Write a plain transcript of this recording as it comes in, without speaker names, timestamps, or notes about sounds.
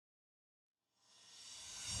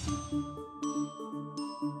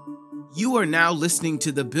You are now listening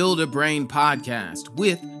to the Build a Brain podcast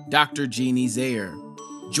with Dr. Jeannie Zayer.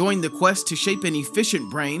 Join the quest to shape an efficient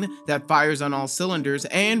brain that fires on all cylinders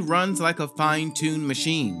and runs like a fine-tuned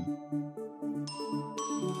machine.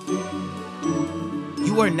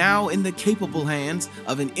 You are now in the capable hands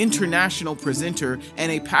of an international presenter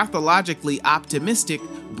and a pathologically optimistic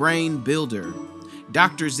brain builder.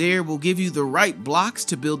 Dr. Zayer will give you the right blocks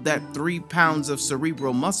to build that 3 pounds of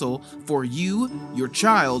cerebral muscle for you, your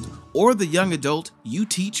child, or the young adult you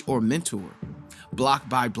teach or mentor. Block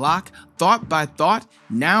by block, thought by thought,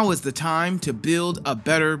 now is the time to build a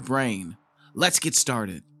better brain. Let's get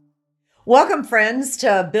started. Welcome, friends,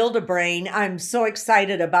 to Build a Brain. I'm so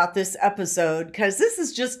excited about this episode because this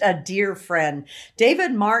is just a dear friend.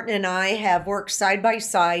 David Martin and I have worked side by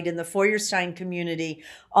side in the Feuerstein community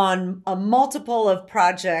on a multiple of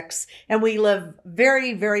projects, and we live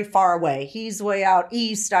very, very far away. He's way out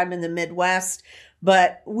east, I'm in the Midwest,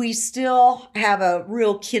 but we still have a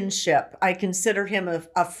real kinship. I consider him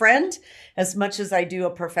a friend as much as I do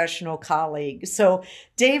a professional colleague. So,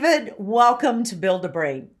 David, welcome to Build a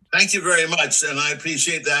Brain. Thank you very much, and I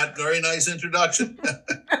appreciate that. Very nice introduction.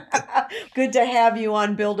 Good to have you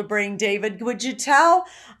on Build a Brain, David. Would you tell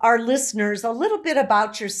our listeners a little bit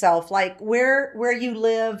about yourself, like where you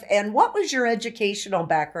live and what was your educational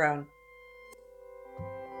background?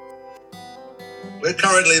 We're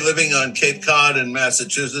currently living on Cape Cod in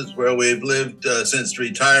Massachusetts, where we've lived since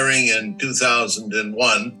retiring in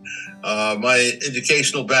 2001. My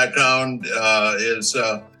educational background is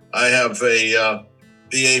I have a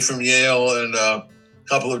BA from Yale and a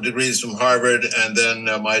couple of degrees from Harvard, and then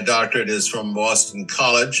my doctorate is from Boston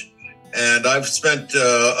College. And I've spent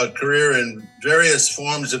a career in various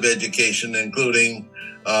forms of education, including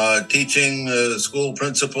teaching, school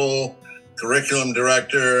principal, curriculum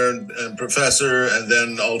director, and professor, and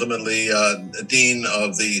then ultimately dean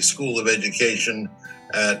of the School of Education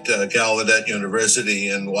at Gallaudet University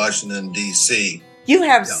in Washington, D.C. You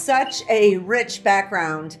have such a rich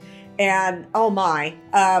background. And oh my,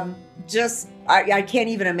 I can't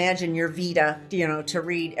even imagine your vita, to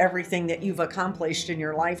read everything that you've accomplished in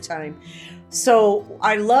your lifetime. So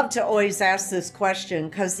I love to always ask this question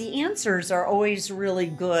because the answers are always really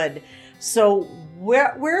good. So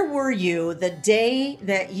where were you the day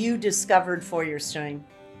that you discovered Feuerstein?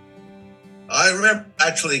 I remember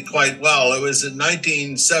actually quite well. It was in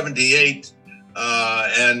 1978.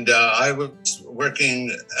 And I was working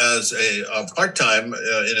as a part-time,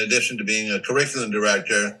 in addition to being a curriculum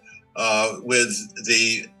director, with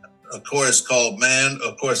a course called Man,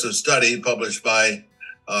 a Course of Study, published by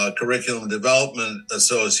Curriculum Development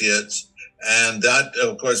Associates. And that,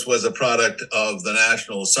 of course, was a product of the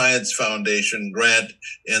National Science Foundation grant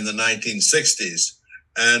in the 1960s.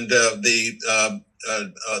 And the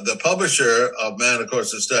publisher of Man, a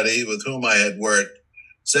Course of Study, with whom I had worked,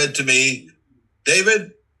 said to me,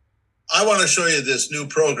 "David, I want to show you this new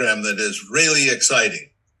program that is really exciting."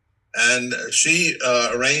 And she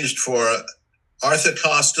arranged for Arthur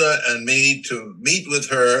Costa and me to meet with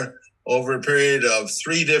her over a period of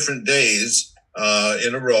 3 different days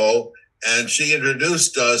in a row. And she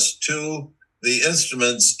introduced us to the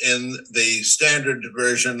instruments in the standard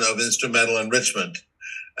version of instrumental enrichment.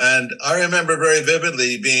 And I remember very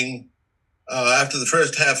vividly being, after the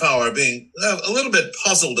first half hour, being a little bit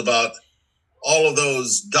puzzled about all of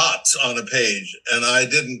those dots on a page. And I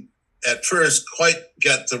didn't at first quite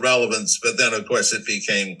get the relevance, but then of course it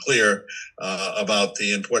became clear about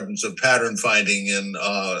the importance of pattern finding in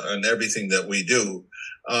everything that we do.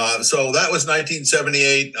 So that was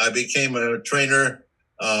 1978. I became a trainer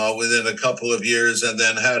within a couple of years, and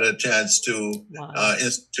then had a chance to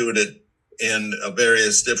institute it in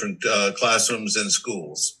various different classrooms and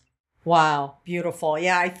schools. Wow, beautiful.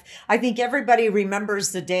 Yeah, I think everybody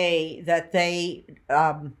remembers the day that they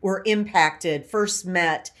were impacted, first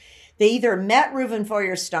met. They either met Reuven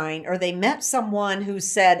Feuerstein or they met someone who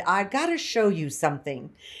said, "I've got to show you something."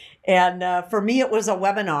 And for me, it was a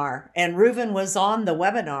webinar, and Reuven was on the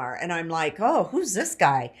webinar. And I'm like, "Oh, who's this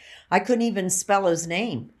guy?" I couldn't even spell his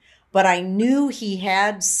name, but I knew he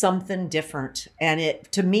had something different. And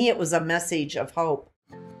to me, it was a message of hope.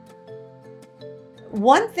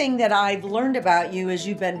 One thing that I've learned about you is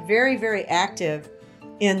you've been very, very active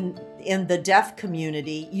in the deaf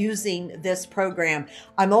community using this program.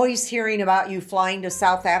 I'm always hearing about you flying to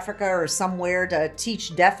South Africa or somewhere to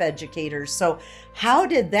teach deaf educators. So how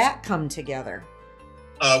did that come together?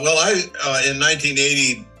 Well, I, in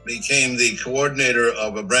 1980, became the coordinator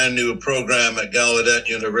of a brand new program at Gallaudet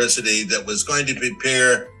University that was going to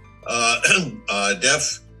prepare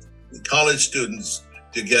deaf college students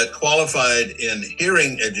to get qualified in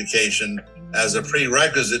hearing education as a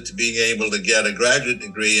prerequisite to being able to get a graduate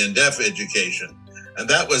degree in deaf education. And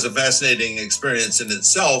that was a fascinating experience in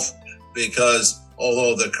itself, because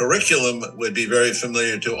although the curriculum would be very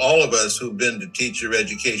familiar to all of us who've been to teacher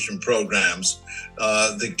education programs,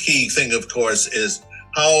 the key thing, of course, is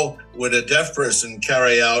how would a deaf person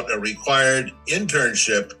carry out a required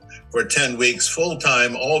internship for 10 weeks,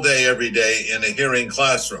 full-time, all day, every day in a hearing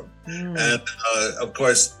classroom? And of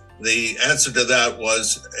course, the answer to that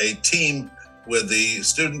was a team with the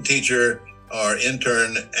student teacher or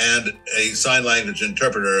intern and a sign language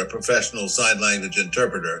interpreter, a professional sign language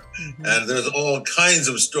interpreter. And there's all kinds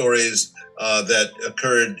of stories that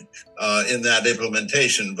occurred in that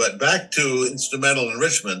implementation. But back to instrumental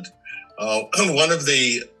enrichment, one of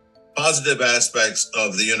the positive aspects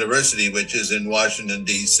of the university, which is in Washington,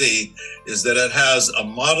 D.C., is that it has a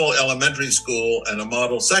model elementary school and a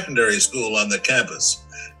model secondary school on the campus.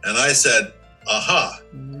 And I said, aha,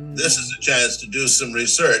 this is a chance to do some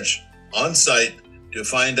research on site to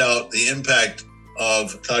find out the impact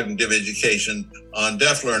of cognitive education on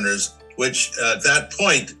deaf learners, which at that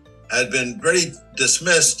point had been very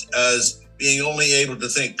dismissed as being only able to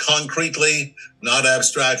think concretely, not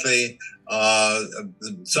abstractly,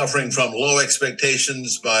 suffering from low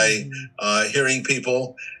expectations by hearing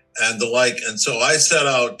people and the like. And so I set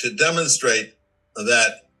out to demonstrate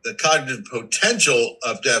that the cognitive potential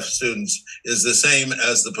of deaf students is the same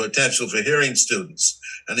as the potential for hearing students.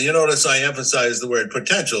 And you notice I emphasize the word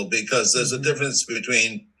potential, because there's a difference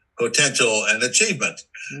between potential and achievement.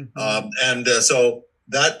 So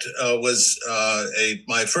that was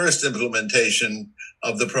my first implementation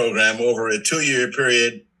of the program over a 2-year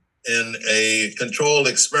period in a controlled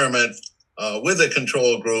experiment with a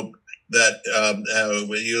control group that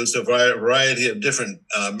we used a variety of different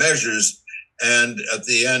measures. And at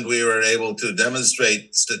the end, we were able to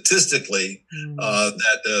demonstrate statistically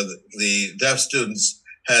that the deaf students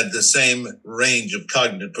had the same range of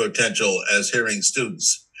cognitive potential as hearing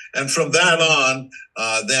students. And from that on,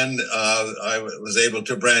 then I was able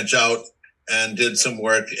to branch out and did some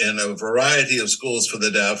work in a variety of schools for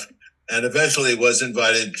the deaf, and eventually was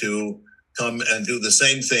invited to come and do the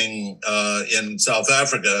same thing in South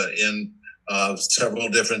Africa in several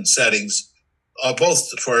different settings,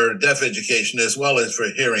 both for deaf education as well as for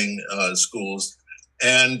hearing schools.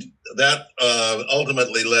 And that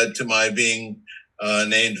ultimately led to my being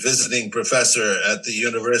named visiting professor at the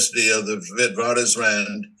University of the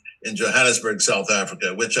Witwatersrand in Johannesburg, South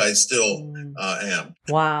Africa, which I still am.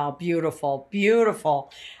 Wow, beautiful,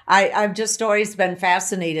 beautiful. I've just always been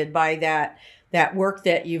fascinated by that work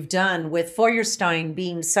that you've done with Feuerstein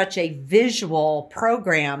being such a visual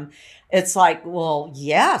program. It's like, well,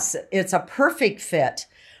 yes, it's a perfect fit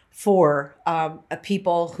for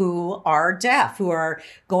people who are deaf, who are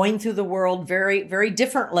going through the world very, very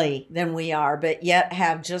differently than we are, but yet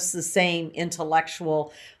have just the same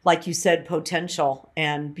intellectual, like you said, potential.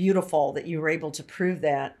 And beautiful that you were able to prove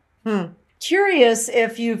that. Curious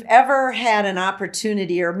if you've ever had an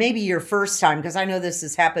opportunity, or maybe your first time, because I know this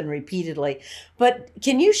has happened repeatedly, but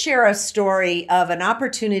can you share a story of an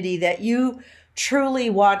opportunity that you truly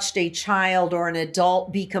watched a child or an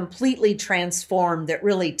adult be completely transformed that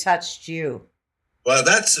really touched you? Well,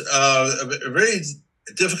 that's very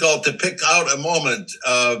difficult to pick out a moment,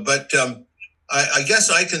 but I guess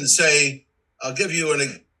I can say, I'll give you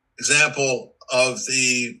an example of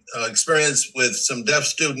the experience with some deaf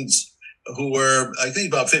students who were, I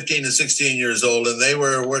think, about 15 to 16 years old, and they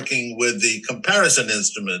were working with the comparison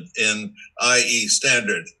instrument in IE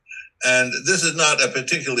Standard. And this is not a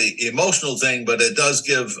particularly emotional thing, but it does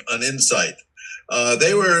give an insight.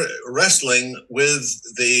 They were wrestling with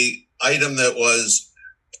the item that was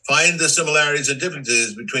find the similarities and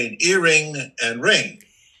differences between earring and ring.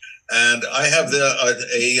 And I have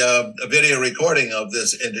a video recording of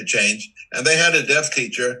this interchange, and they had a deaf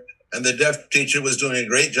teacher, and the deaf teacher was doing a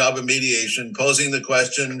great job of mediation, posing the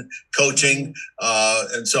question, coaching,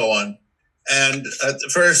 and so on. And at the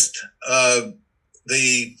first,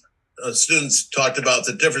 the students talked about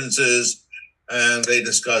the differences, and they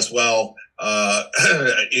discussed, well,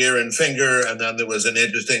 ear and finger. And then there was an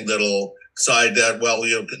interesting little side that, well,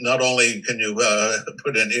 you not only can you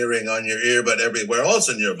put an earring on your ear, but everywhere else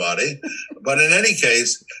in your body. But in any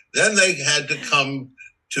case, then they had to come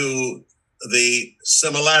to the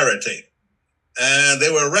similarity, and they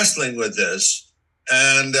were wrestling with this.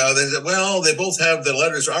 And they said, well, they both have the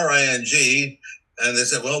letters R-I-N-G. And they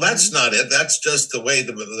said, well, that's not it. That's just the way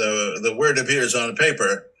the word appears on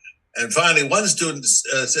paper. And finally, one student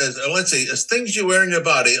says, let's see, it's things you wear in your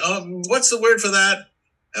body. What's the word for that?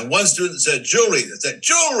 And one student said, jewelry. They said,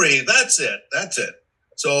 jewelry, that's it.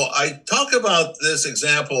 So I talk about this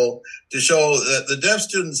example to show that the deaf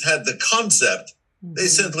students had the concept. They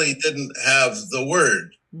simply didn't have the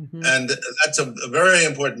word. And that's a very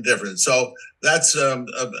important difference. So that's an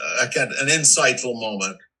insightful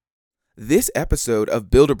moment. This episode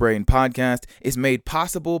of Build a Brain Podcast is made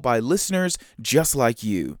possible by listeners just like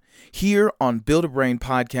you. Here on Build a Brain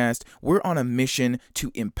Podcast, we're on a mission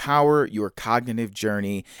to empower your cognitive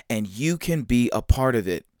journey, and you can be a part of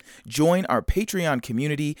it. Join our Patreon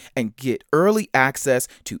community and get early access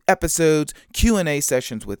to episodes, Q&A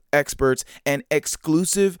sessions with experts, and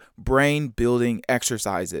exclusive brain-building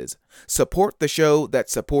exercises. Support the show that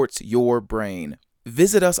supports your brain.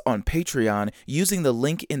 Visit us on Patreon using the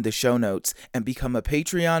link in the show notes and become a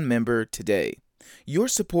Patreon member today. Your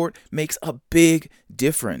support makes a big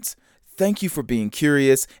difference. Thank you for being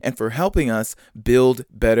curious and for helping us build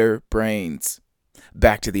better brains.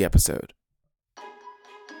 Back to the episode.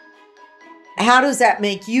 How does that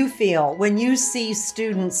make you feel when you see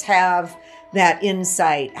students have that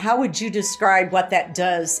insight? How would you describe what that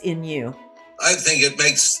does in you? I think it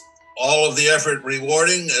makes all of the effort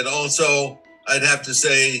rewarding. And also, I'd have to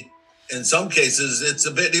say, in some cases, it's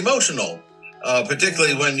a bit emotional,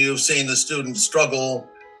 particularly when you've seen the students struggle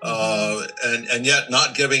and yet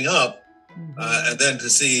not giving up, and then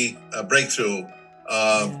to see a breakthrough.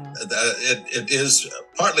 It is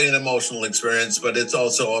partly an emotional experience, but it's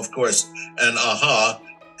also, of course, an aha.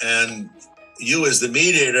 And you as the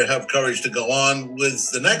mediator have courage to go on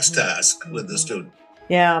with the next task with the student.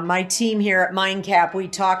 Yeah, my team here at MindCap, we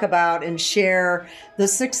talk about and share the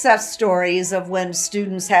success stories of when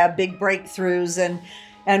students have big breakthroughs,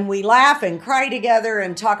 and we laugh and cry together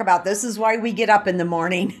and talk about this is why we get up in the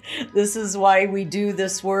morning. This is why we do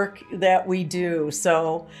this work that we do.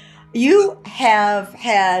 So you have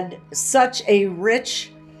had such a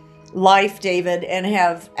rich life, David, and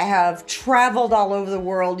have traveled all over the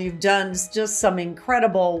world. You've done just some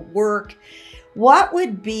incredible work. What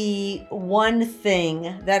would be one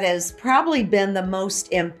thing that has probably been the most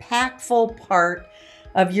impactful part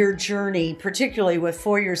of your journey, particularly with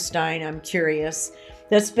Feuerstein, I'm curious,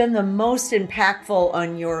 that's been the most impactful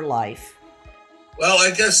on your life? Well,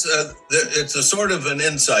 I guess it's a sort of an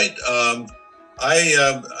insight.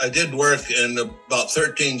 I did work in about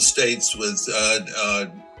 13 states with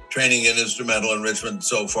training in instrumental enrichment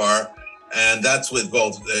so far, and that's with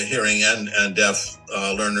both hearing and deaf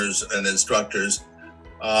learners and instructors.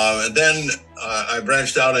 And then I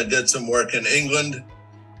branched out and did some work in England,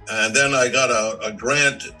 and then I got a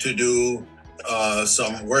grant to do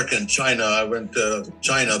some work in China. I went to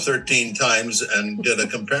China 13 times and did a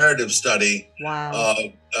comparative study of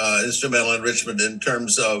instrumental enrichment in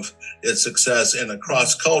terms of its success in a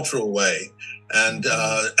cross-cultural way. And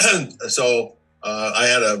so I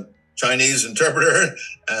had a Chinese interpreter,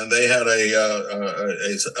 and they had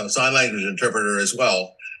a sign language interpreter as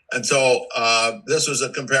well. And so this was a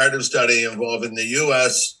comparative study involving the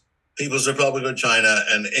U.S., People's Republic of China,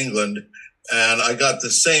 and England. And I got the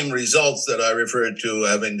same results that I referred to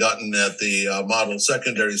having gotten at the Model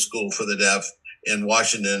Secondary School for the Deaf in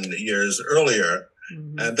Washington years earlier.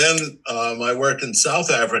 And then my work in South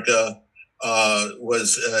Africa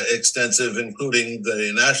was extensive, including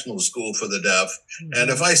the National School for the Deaf. And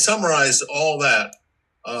if I summarize all that,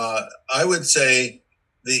 I would say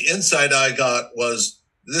the insight I got was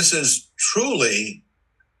this is truly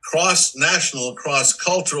cross-national,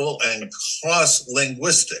 cross-cultural, and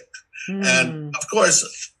cross-linguistic. And of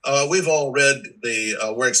course, we've all read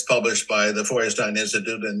the works published by the Feuerstein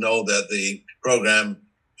Institute and know that the program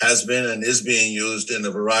has been and is being used in a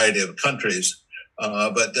variety of countries.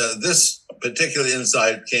 But this particular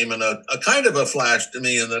insight came in a kind of a flash to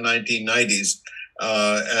me in the 1990s,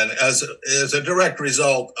 and as a direct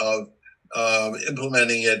result of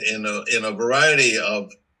implementing it in a variety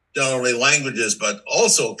of not only languages but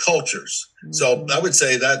also cultures. So I would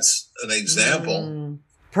say that's an example.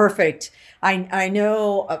 Perfect. I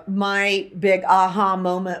know my big aha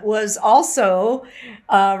moment was also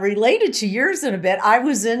related to yours in a bit. I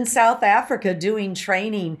was in South Africa doing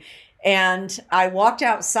training, and I walked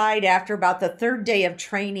outside after about the third day of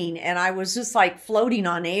training, and I was just like floating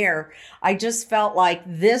on air. I just felt like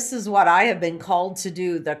this is what I have been called to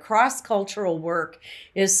do. The cross-cultural work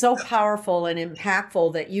is so powerful and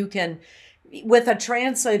impactful that you can, with a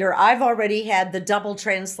translator, I've already had the double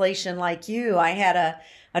translation like you. I had a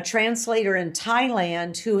translator in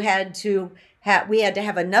Thailand who we had to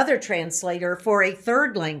have another translator for a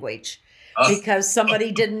third language because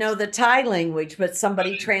somebody didn't know the Thai language, but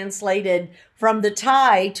somebody translated from the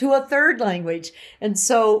Thai to a third language. And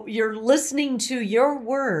so you're listening to your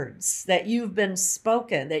words that you've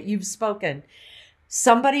spoken,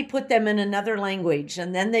 somebody put them in another language,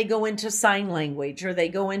 and then they go into sign language, or they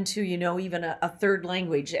go into, even a third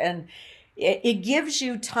language. And it gives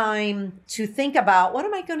you time to think about, what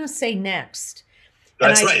am I going to say next?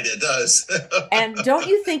 That's right, it does. And don't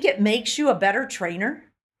you think it makes you a better trainer?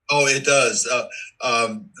 Oh, it does.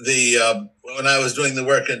 When I was doing the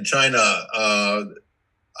work in China,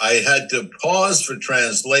 I had to pause for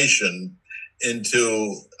translation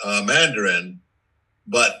into Mandarin,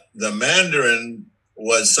 but the Mandarin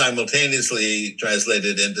was simultaneously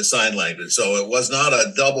translated into sign language. So it was not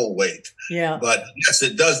a double wait. Yeah. But yes,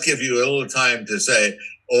 it does give you a little time to say,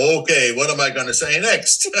 okay, what am I going to say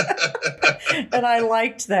next? And I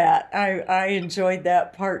liked that. I enjoyed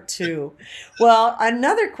that part too. Well,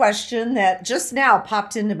 another question that just now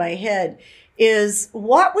popped into my head is,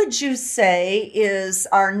 what would you say is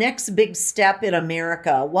our next big step in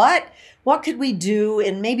America? What could we do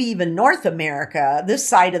in maybe even North America, this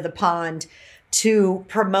side of the pond, to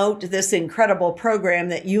promote this incredible program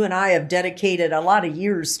that you and I have dedicated a lot of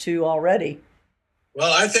years to already?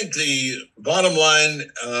 Well, I think the bottom line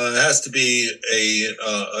has to be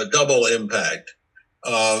a double impact.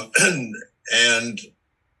 And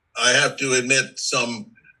I have to admit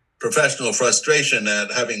some professional frustration at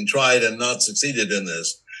having tried and not succeeded in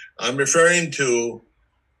this. I'm referring to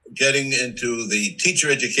getting into the teacher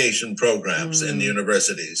education programs in the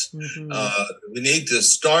universities. We need to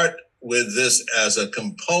start with this as a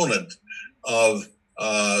component of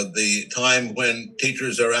the time when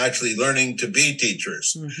teachers are actually learning to be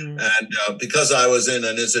teachers. And because I was in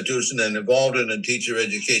an institution and involved in a teacher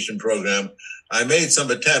education program, I made some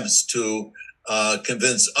attempts to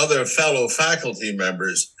convince other fellow faculty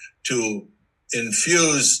members to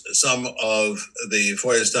infuse some of the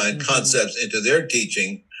Feuerstein concepts into their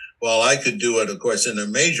teaching, while I could do it, of course, in a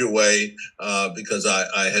major way because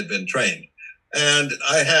I had been trained. And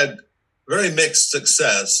I had very mixed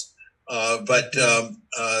success. But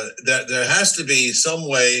there has to be some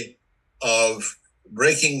way of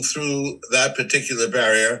breaking through that particular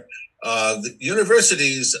barrier. The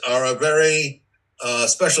universities are a very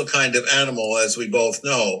special kind of animal, as we both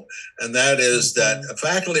know, and that is that a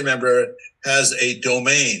faculty member has a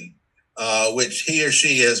domain which he or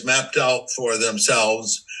she has mapped out for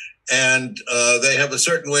themselves, and they have a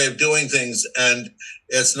certain way of doing things. And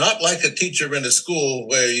it's not like a teacher in a school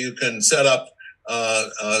where you can set up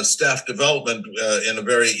staff development in a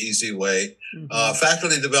very easy way.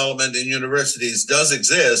 Faculty development in universities does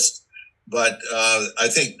exist, but I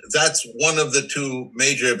think that's one of the two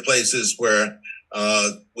major places where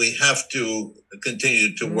we have to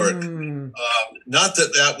continue to work. Not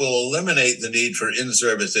that will eliminate the need for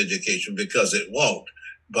in-service education, because it won't.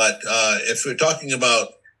 But if we're talking about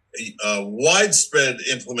widespread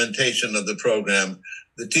implementation of the program,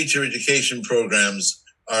 the teacher education programs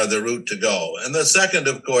are the route to go. And the second,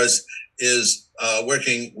 of course, is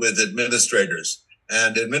working with administrators.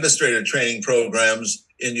 And administrator training programs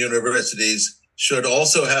in universities should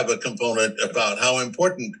also have a component about how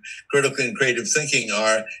important critical and creative thinking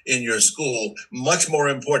are in your school, much more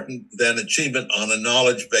important than achievement on a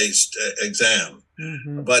knowledge-based exam.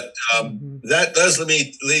 But that does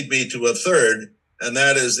lead me to a third, and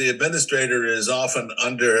that is the administrator is often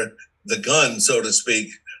under the gun, so to speak,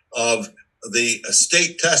 of the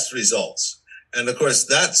state test results. And of course,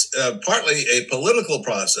 that's partly a political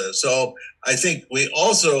process. So I think we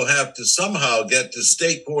also have to somehow get to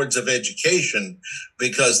state boards of education,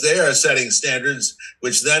 because they are setting standards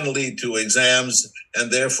which then lead to exams. And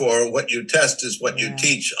therefore, what you test is what you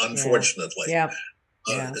teach, unfortunately.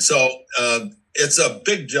 So it's a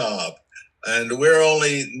big job. And we're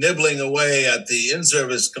only nibbling away at the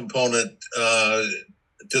in-service component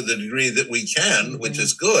to the degree that we can, which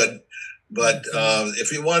is good. But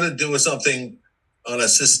if you want to do something on a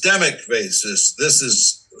systemic basis, this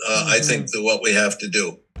is, I think, what we have to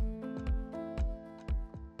do.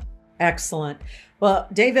 Excellent. Well,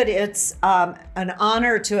 David, it's an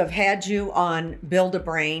honor to have had you on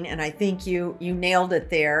Build-A-Brain, and I think you nailed it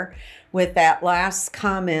there with that last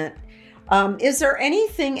comment. Is there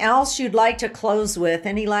anything else you'd like to close with?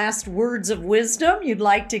 Any last words of wisdom you'd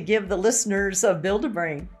like to give the listeners of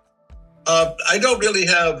Build-A-Brain? I don't really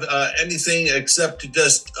have anything except to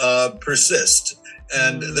just persist.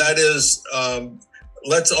 And that is,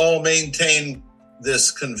 let's all maintain this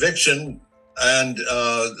conviction and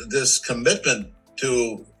this commitment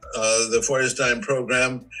to the Feuerstein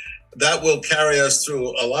program. That will carry us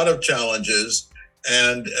through a lot of challenges,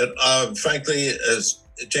 and frankly, has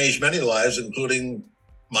changed many lives, including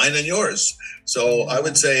mine and yours. So I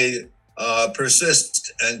would say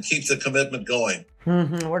persist and keep the commitment going.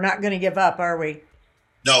 We're not going to give up, are we?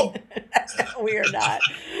 No. We are not.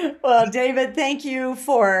 Well, David, thank you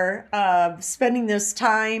for spending this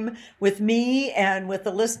time with me and with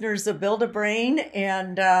the listeners of Build a Brain.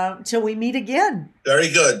 And till we meet again.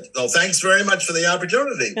 Very good. Well, thanks very much for the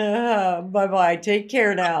opportunity. Bye-bye. Take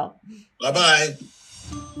care now. Bye-bye.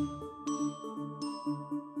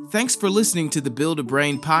 Thanks for listening to the Build a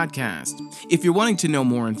Brain podcast. If you're wanting to know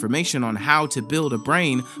more information on how to build a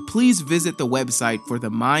brain, please visit the website for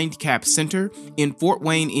the MindCap Center in Fort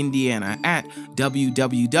Wayne, Indiana at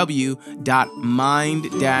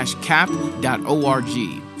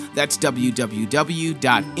www.mind-cap.org. That's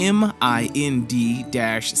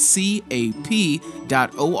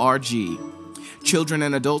www.mind-cap.org. Children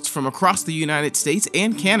and adults from across the United States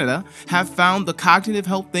and Canada have found the cognitive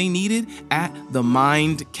help they needed at the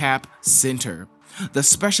MindCap Center. The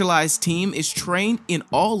specialized team is trained in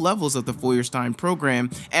all levels of the Feuerstein program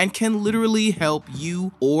and can literally help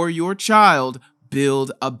you or your child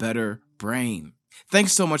build a better brain.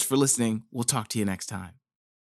 Thanks so much for listening. We'll talk to you next time.